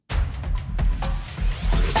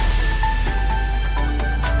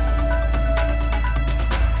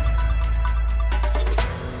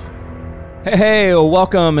Hey,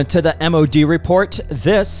 welcome to the MOD report.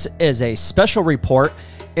 This is a special report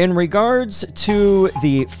in regards to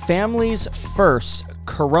the Families First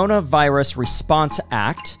Coronavirus Response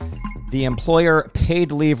Act, the Employer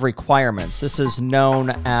Paid Leave Requirements. This is known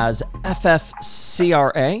as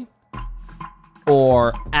FFCRA,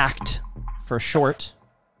 or ACT for short.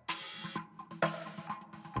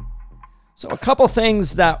 So a couple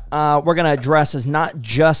things that we're going to address is not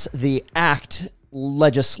just the ACT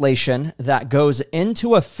legislation that goes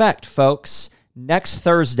into effect, folks, next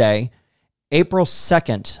Thursday, April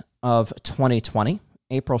 2nd of 2020.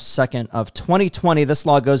 April 2nd of 2020, this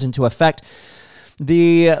law goes into effect.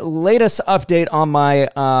 The latest update on my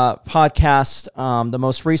podcast, the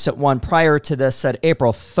most recent one prior to this, said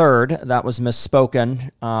April 3rd. That was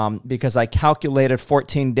misspoken because I calculated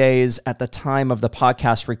 14 days at the time of the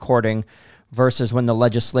podcast recording versus when the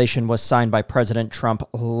legislation was signed by President Trump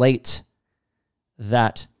late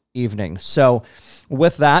that evening. So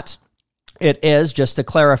with that, it is, just to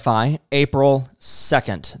clarify, April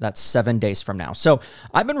 2nd. That's 7 days from now. So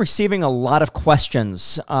I've been receiving a lot of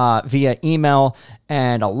questions via email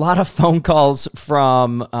and a lot of phone calls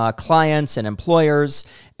from clients and employers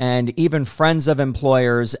and even friends of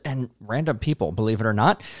employers and random people, believe it or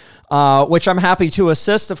not, which I'm happy to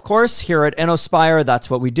assist, of course, here at InnoSpire. That's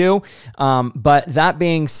what we do. But that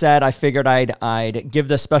being said, I figured I'd give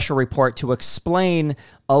this special report to explain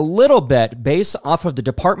a little bit based off of the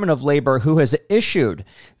Department of Labor, who has issued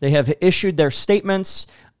their statements,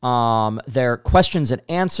 their questions and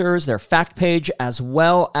answers, their fact page, as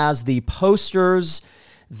well as the posters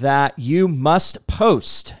that you must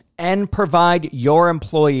post and provide your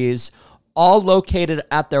employees, all located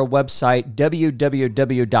at their website, www.dol.gov.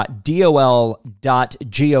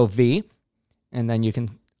 And then you can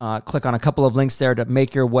click on a couple of links there to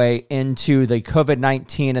make your way into the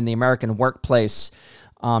COVID-19 and the American workplace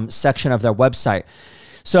section of their website.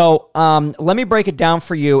 So let me break it down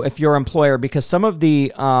for you if you're an employer, because some of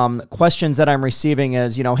the questions that I'm receiving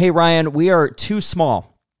is, hey, Ryan, we are too small.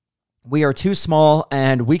 We are too small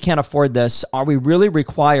and we can't afford this. Are we really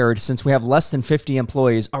required, since we have less than 50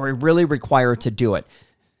 employees, are we really required to do it?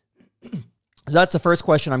 So that's the first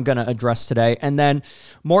question I'm going to address today. And then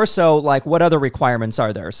more so, like, what other requirements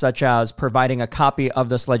are there, such as providing a copy of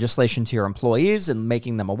this legislation to your employees and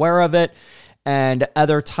making them aware of it, and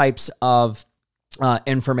other types of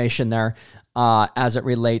information there as it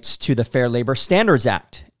relates to the Fair Labor Standards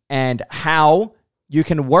Act and how you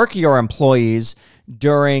can work your employees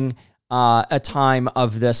during a time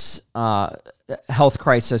of this health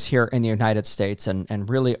crisis here in the United States and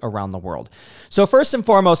really around the world. So first and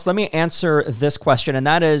foremost, let me answer this question, and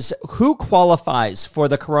that is, who qualifies for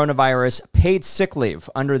the coronavirus paid sick leave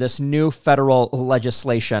under this new federal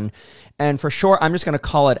legislation? And for short, I'm just going to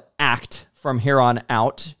call it ACT from here on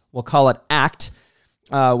out. We'll call it ACT,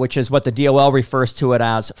 which is what the DOL refers to it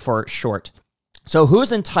as for short. So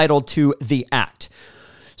who's entitled to the ACT?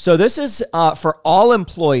 So this is for all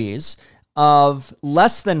employees of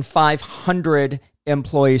less than 500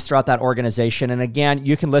 employees throughout that organization. And again,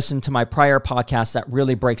 you can listen to my prior podcast that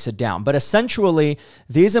really breaks it down. But essentially,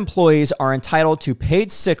 these employees are entitled to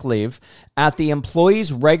paid sick leave at the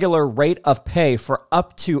employee's regular rate of pay for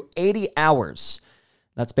up to 80 hours.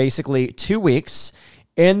 That's basically 2 weeks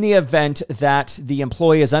in the event that the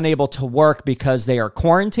employee is unable to work because they are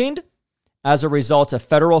quarantined as a result of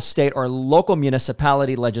federal, state, or local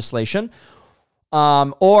municipality legislation,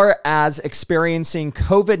 or as experiencing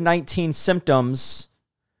COVID-19 symptoms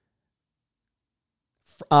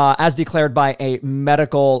as declared by a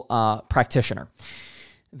medical practitioner.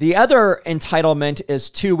 The other entitlement is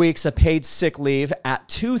 2 weeks of paid sick leave at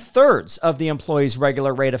 2/3 of the employee's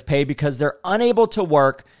regular rate of pay because they're unable to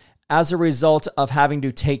work as a result of having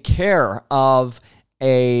to take care of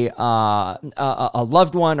a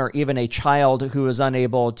loved one or even a child who is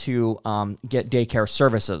unable to get daycare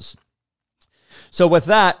services. So with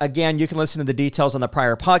that, again, you can listen to the details on the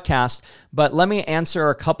prior podcast, but let me answer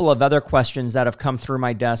a couple of other questions that have come through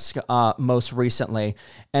my desk most recently.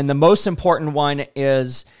 And the most important one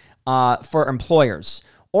is for employers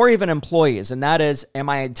or even employees, and that is, am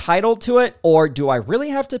I entitled to it, or do I really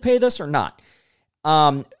have to pay this or not?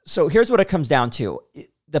 So here's what it comes down to.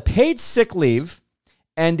 The paid sick leave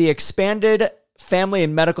and the expanded family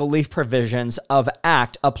and medical leave provisions of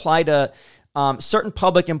ACT apply to certain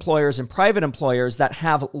public employers and private employers that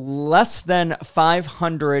have less than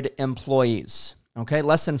 500 employees, okay?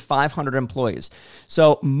 Less than 500 employees.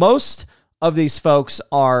 So most of these folks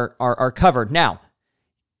are covered. Now,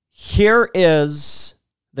 here is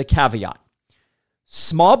the caveat.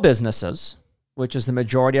 Small businesses, which is the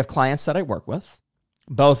majority of clients that I work with,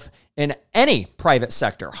 both in any private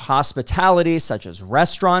sector, hospitality, such as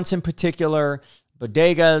restaurants in particular,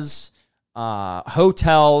 bodegas,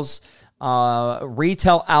 hotels,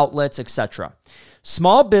 retail outlets, etc.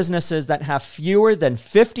 Small businesses that have fewer than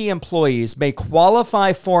 50 employees may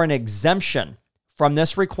qualify for an exemption from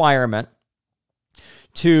this requirement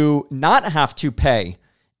to not have to pay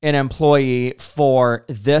an employee for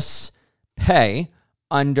this pay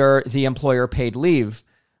under the Employer Paid Leave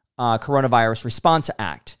Coronavirus Response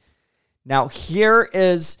Act. Now, here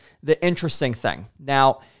is the interesting thing.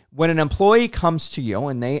 Now, when an employee comes to you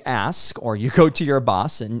and they ask, or you go to your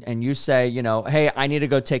boss and you say, hey, I need to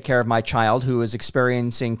go take care of my child who is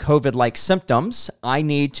experiencing COVID-like symptoms. I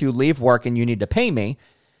need to leave work and you need to pay me.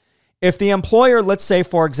 If the employer, let's say,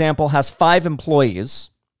 for example, has 5 employees,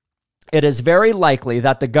 it is very likely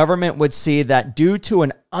that the government would see that due to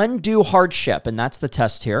an undue hardship, and that's the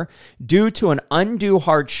test here, due to an undue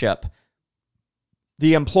hardship,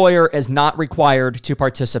 the employer is not required to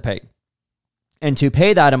participate and to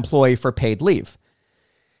pay that employee for paid leave.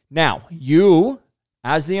 Now, you,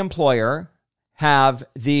 as the employer,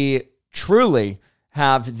 truly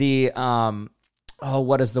have the,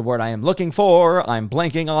 what is the word I am looking for? I'm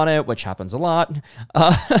blanking on it, which happens a lot.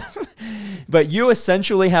 But you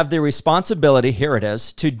essentially have the responsibility, here it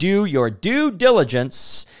is, to do your due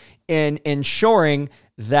diligence in ensuring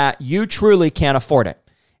that you truly can't afford it.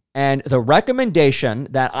 And the recommendation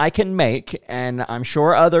that I can make, and I'm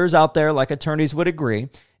sure others out there like attorneys would agree,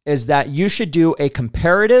 is that you should do a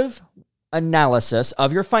comparative analysis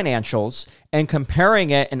of your financials and comparing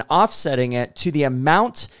it and offsetting it to the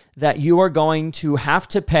amount that you are going to have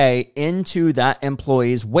to pay into that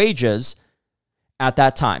employee's wages at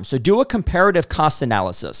that time. So do a comparative cost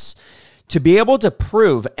analysis to be able to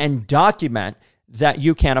prove and document that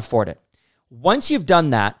you can't afford it. Once you've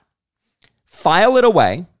done that, file it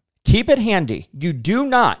away, keep it handy. You do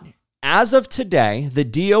not, as of today, the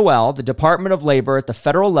DOL, the Department of Labor at the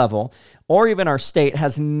federal level, or even our state,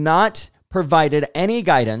 has not provided any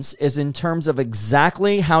guidance is in terms of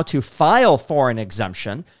exactly how to file for an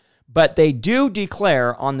exemption, but they do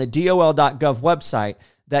declare on the dol.gov website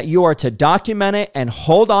that you are to document it and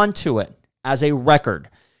hold on to it as a record.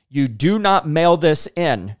 You do not mail this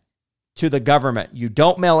in to the government. You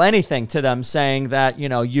don't mail anything to them saying that,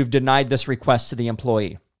 you've denied this request to the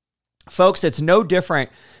employee. Folks, it's no different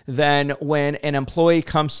than when an employee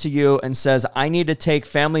comes to you and says, I need to take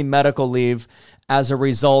family medical leave as a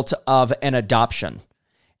result of an adoption.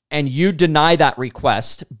 And you deny that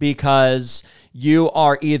request because you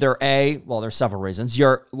are either there's several reasons.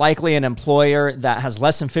 You're likely an employer that has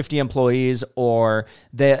less than 50 employees, or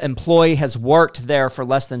the employee has worked there for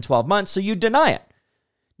less than 12 months, so you deny it.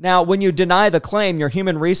 Now, when you deny the claim, your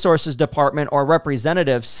human resources department or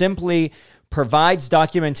representative simply provides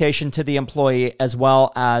documentation to the employee as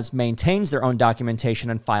well as maintains their own documentation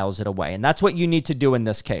and files it away. And that's what you need to do in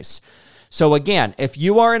this case. So again, if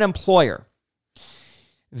you are an employer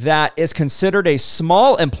that is considered a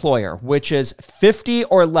small employer, which is 50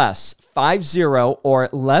 or less, 50 or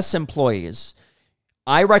less employees,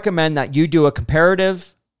 I recommend that you do a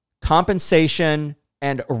comparative compensation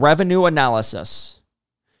and revenue analysis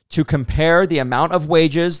to compare the amount of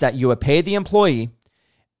wages that you have paid the employee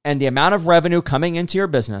and the amount of revenue coming into your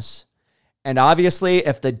business. And obviously,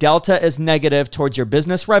 if the delta is negative towards your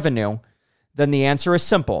business revenue, then the answer is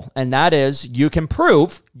simple. And that is you can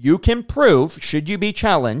prove, should you be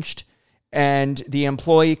challenged and the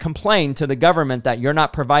employee complained to the government that you're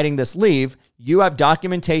not providing this leave, you have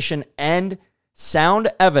documentation and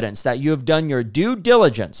sound evidence that you have done your due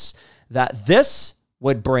diligence that this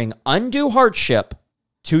would bring undue hardship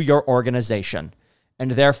to your organization.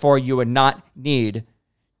 And therefore, you would not need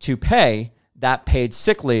to pay that paid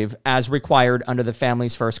sick leave as required under the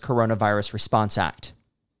Families First Coronavirus Response Act.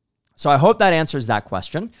 So I hope that answers that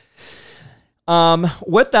question.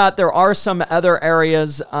 With that, there are some other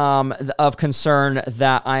areas of concern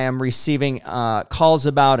that I am receiving calls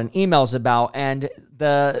about and emails about, and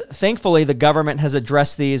thankfully the government has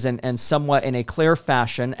addressed these and somewhat in a clear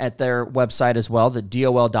fashion at their website as well, the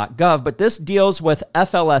dol.gov. But this deals with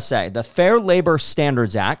FLSA, the Fair Labor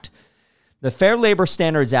Standards Act. The Fair Labor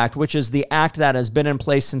Standards Act, which is the act that has been in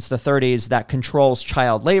place since the 30s that controls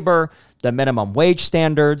child labor, the minimum wage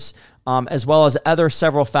standards, as well as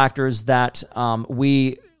several factors that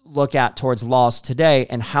we look at towards laws today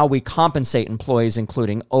and how we compensate employees,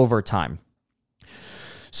 including overtime.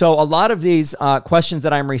 So a lot of these questions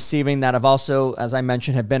that I'm receiving that have also, as I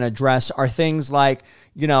mentioned, have been addressed are things like,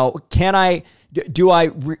 do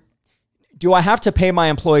I have to pay my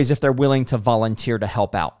employees if they're willing to volunteer to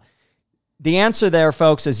help out? The answer there,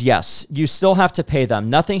 folks, is yes. You still have to pay them.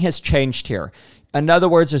 Nothing has changed here. In other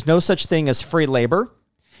words, there's no such thing as free labor.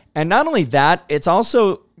 And not only that, it's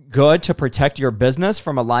also good to protect your business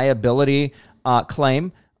from a liability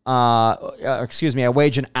claim, a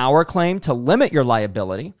wage and hour claim to limit your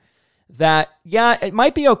liability. That, yeah, it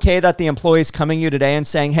might be okay that the employee's coming to you today and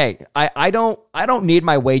saying, hey, I don't need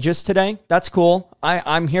my wages today. That's cool.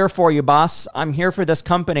 I'm here for you, boss. I'm here for this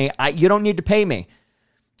company. You don't need to pay me.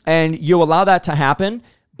 And you allow that to happen.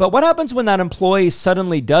 But what happens when that employee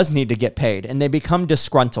suddenly does need to get paid and they become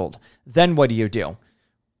disgruntled? Then what do?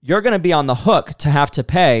 You're going to be on the hook to have to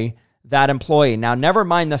pay that employee. Now, never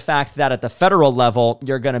mind the fact that at the federal level,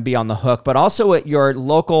 you're going to be on the hook, but also at your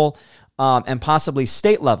local and possibly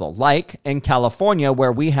state level, like in California,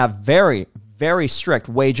 where we have very, very strict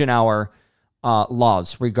wage and hour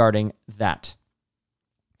laws regarding that.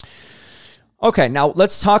 Okay, now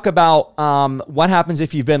let's talk about what happens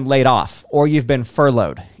if you've been laid off or you've been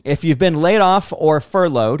furloughed. If you've been laid off or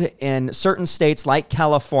furloughed in certain states like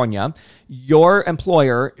California, your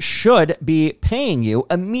employer should be paying you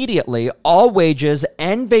immediately all wages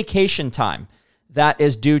and vacation time that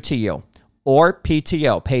is due to you, or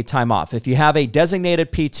PTO, paid time off. If you have a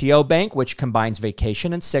designated PTO bank, which combines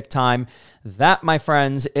vacation and sick time, that, my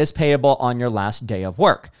friends, is payable on your last day of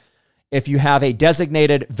work. If you have a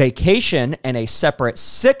designated vacation and a separate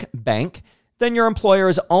sick bank, then your employer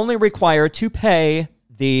is only required to pay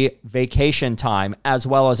the vacation time as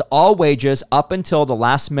well as all wages up until the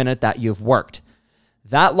last minute that you've worked.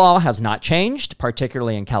 That law has not changed,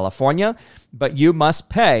 particularly in California, but you must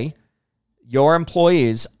pay your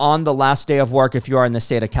employees on the last day of work if you are in the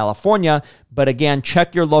state of California. But again,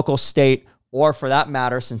 check your local state, or for that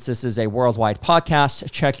matter, since this is a worldwide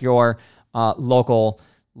podcast, check your local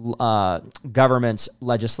government's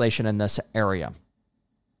legislation in this area.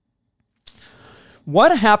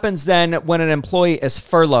 What happens then when an employee is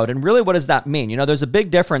furloughed? And really, what does that mean? There's a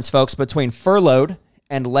big difference, folks, between furloughed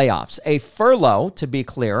and layoffs. A furlough, to be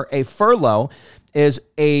clear, a furlough is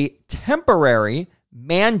a temporary,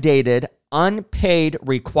 mandated, unpaid,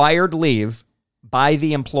 required leave by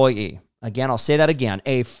the employee. Again, I'll say that again.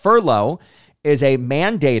 A furlough is a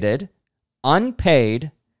mandated,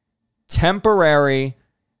 unpaid, temporary,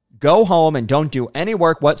 go home and don't do any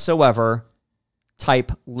work whatsoever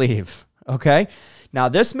type leave. Okay? Now,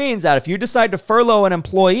 this means that if you decide to furlough an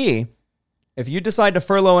employee,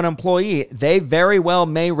 they very well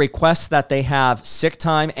may request that they have sick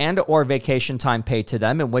time and or vacation time paid to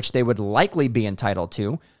them, in which they would likely be entitled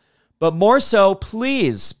to. But more so,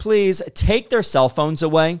 please take their cell phones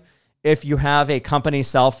away. If you have a company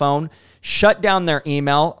cell phone, shut down their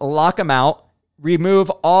email, lock them out, remove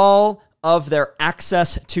all of their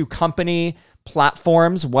access to company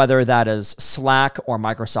platforms, whether that is Slack or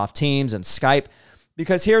Microsoft Teams and Skype.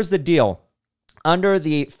 Because here's the deal. Under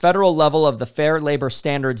the federal level of the Fair Labor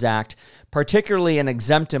Standards Act, particularly an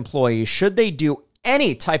exempt employee, should they do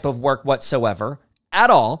any type of work whatsoever at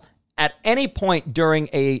all, at any point during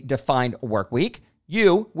a defined work week,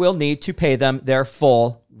 you will need to pay them their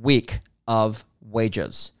full week of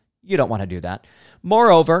wages. You don't want to do that.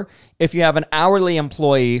 Moreover, if you have an hourly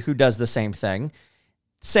employee who does the same thing.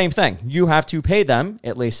 You have to pay them,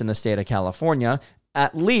 at least in the state of California,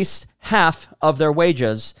 at least half of their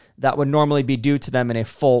wages that would normally be due to them in a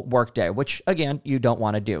full workday, which, again, you don't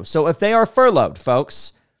want to do. So if they are furloughed,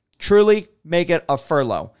 folks, truly make it a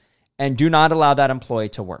furlough and do not allow that employee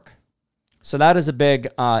to work. So that is a big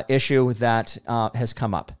issue that has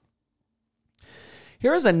come up.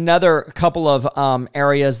 Here's another couple of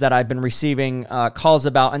areas that I've been receiving calls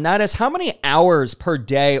about, and that is how many hours per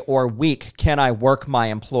day or week can I work my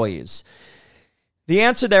employees? The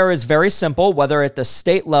answer there is very simple, whether at the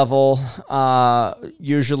state level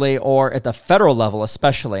usually or at the federal level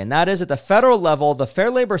especially, and that is at the federal level, the Fair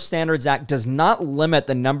Labor Standards Act does not limit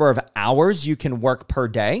the number of hours you can work per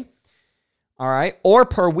day. All right, or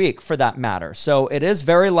per week for that matter. So it is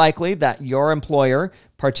very likely that your employer,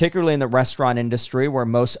 particularly in the restaurant industry where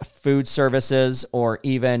most food services or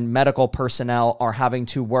even medical personnel are having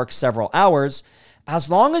to work several hours, as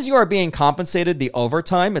long as you are being compensated the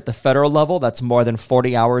overtime at the federal level, that's more than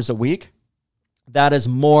 40 hours a week, that is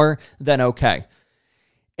more than okay.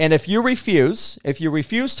 And if you refuse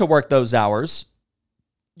to work those hours,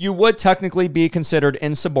 you would technically be considered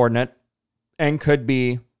insubordinate and could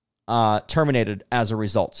be terminated as a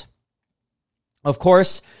result. Of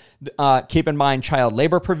course, keep in mind child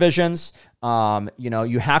labor provisions.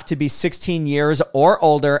 You have to be 16 years or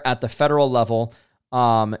older at the federal level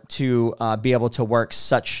to be able to work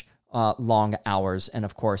such long hours. And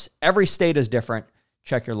of course, every state is different.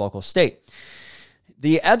 Check your local state.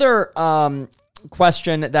 The other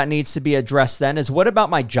question that needs to be addressed then is, what about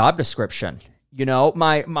my job description?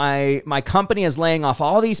 My company is laying off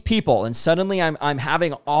all these people, and suddenly I'm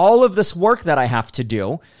having all of this work that I have to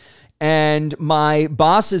do, and my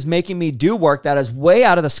boss is making me do work that is way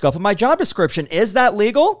out of the scope of my job description. Is that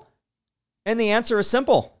legal? And the answer is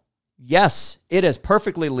simple. Yes, it is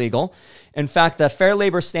perfectly legal. In fact, the Fair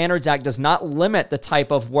Labor Standards Act does not limit the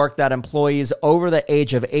type of work that employees over the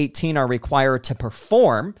age of 18 are required to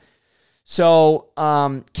perform. So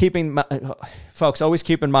folks, always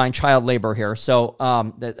keep in mind child labor here. So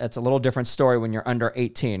that's a little different story when you're under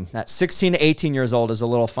 18. That 16 to 18 years old is a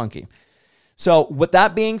little funky. So with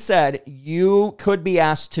that being said, you could be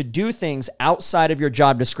asked to do things outside of your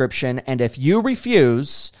job description. And if you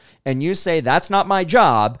refuse and you say, that's not my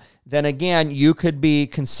job, then again, you could be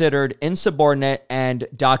considered insubordinate and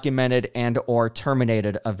documented and or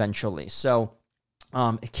terminated eventually. So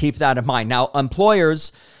keep that in mind. Now,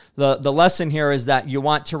 employers, the lesson here is that you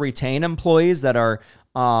want to retain employees that are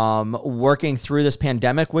working through this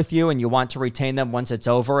pandemic with you, and you want to retain them once it's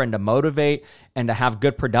over and to motivate and to have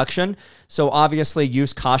good production. So obviously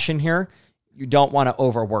use caution here. You don't want to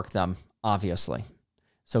overwork them, obviously.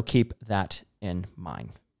 So keep that in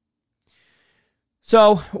mind.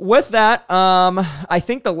 So with that, I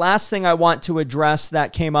think the last thing I want to address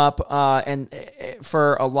that came up and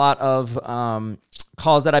for a lot of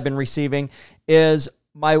calls that I've been receiving is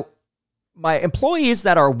my employees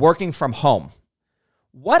that are working from home.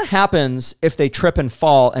 What happens if they trip and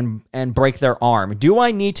fall and break their arm? Do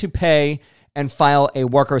I need to pay and file a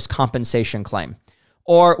workers' compensation claim?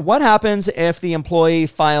 Or what happens if the employee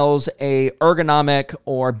files a ergonomic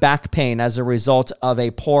or back pain as a result of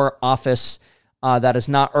a poor office that is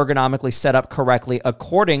not ergonomically set up correctly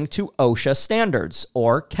according to OSHA standards,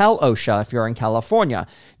 or Cal-OSHA if you're in California?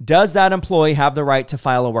 Does that employee have the right to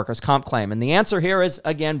file a workers' comp claim? And the answer here is,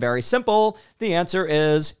 again, very simple. The answer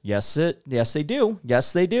is yes, they do.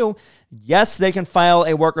 Yes, they do. Yes, they can file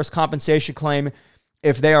a workers' compensation claim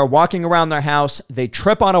if they are walking around their house, they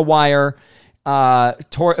trip on a wire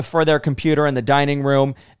for their computer in the dining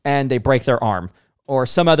room, and they break their arm, or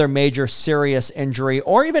some other major serious injury,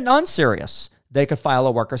 or even unserious. They could file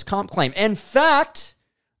a workers' comp claim. In fact,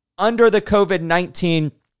 under the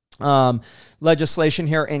COVID-19 legislation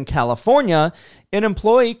here in California, an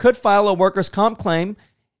employee could file a workers' comp claim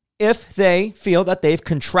if they feel that they've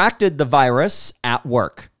contracted the virus at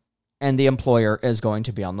work, and the employer is going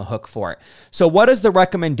to be on the hook for it. So what is the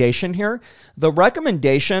recommendation here? The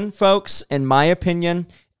recommendation, folks, in my opinion,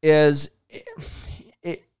 is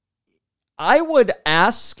I would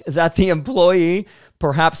ask that the employee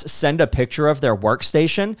perhaps send a picture of their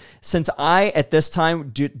workstation, since I, at this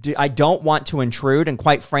time, I don't want to intrude. And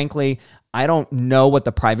quite frankly, I don't know what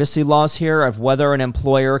the privacy laws here of whether an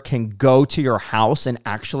employer can go to your house and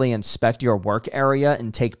actually inspect your work area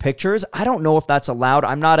and take pictures. I don't know if that's allowed.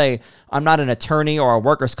 I'm not an attorney or a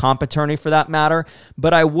workers' comp attorney for that matter,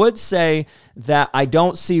 but I would say that I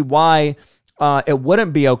don't see why it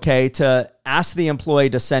wouldn't be okay to ask the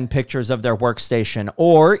employee to send pictures of their workstation,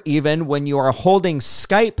 or even when you are holding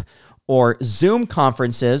Skype or Zoom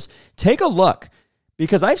conferences, take a look.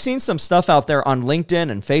 Because I've seen some stuff out there on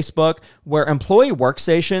LinkedIn and Facebook where employee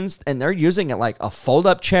workstations, and they're using it like a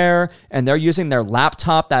fold-up chair, and they're using their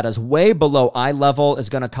laptop that is way below eye level, is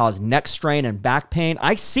going to cause neck strain and back pain.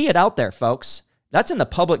 I see it out there, folks. That's in the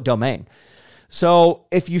public domain. So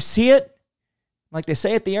if you see it, like they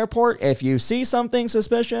say at the airport, if you see something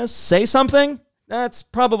suspicious, say something. That's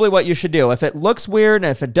probably what you should do. If it looks weird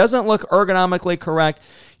and if it doesn't look ergonomically correct,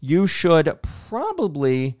 you should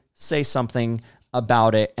probably say something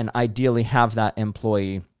about it, and ideally have that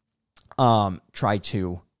employee try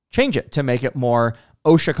to change it to make it more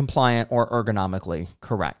OSHA compliant or ergonomically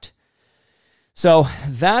correct. So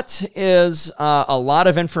that is a lot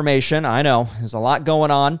of information. I know there's a lot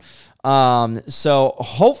going on. So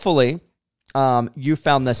hopefully you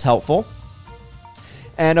found this helpful.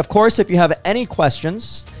 And of course, if you have any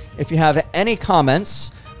questions, if you have any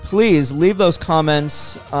comments, please leave those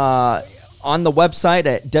comments on the website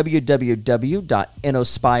at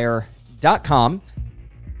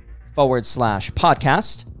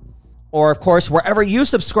www.innospire.com/podcast. Or, of course, wherever you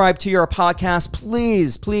subscribe to your podcast,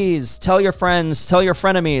 please tell your friends, tell your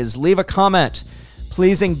frenemies, leave a comment.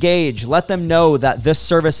 Please engage. Let them know that this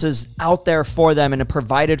service is out there for them and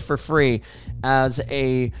provided for free as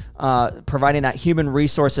a providing that human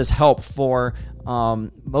resources help for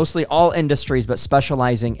mostly all industries, but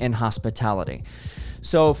specializing in hospitality.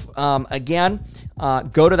 So again,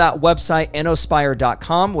 go to that website,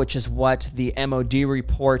 innospire.com, which is what the MOD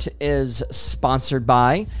report is sponsored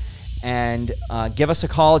by, and give us a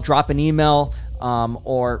call, drop an email,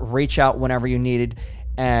 or reach out whenever you needed,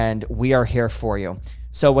 and we are here for you.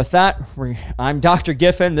 So with that, I'm Dr.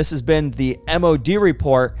 Giffen. This has been the MOD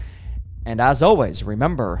Report. And as always,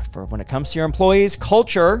 remember, for when it comes to your employees,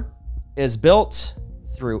 culture is built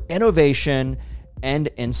through innovation and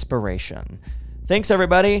inspiration. Thanks,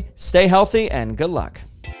 everybody. Stay healthy and good luck.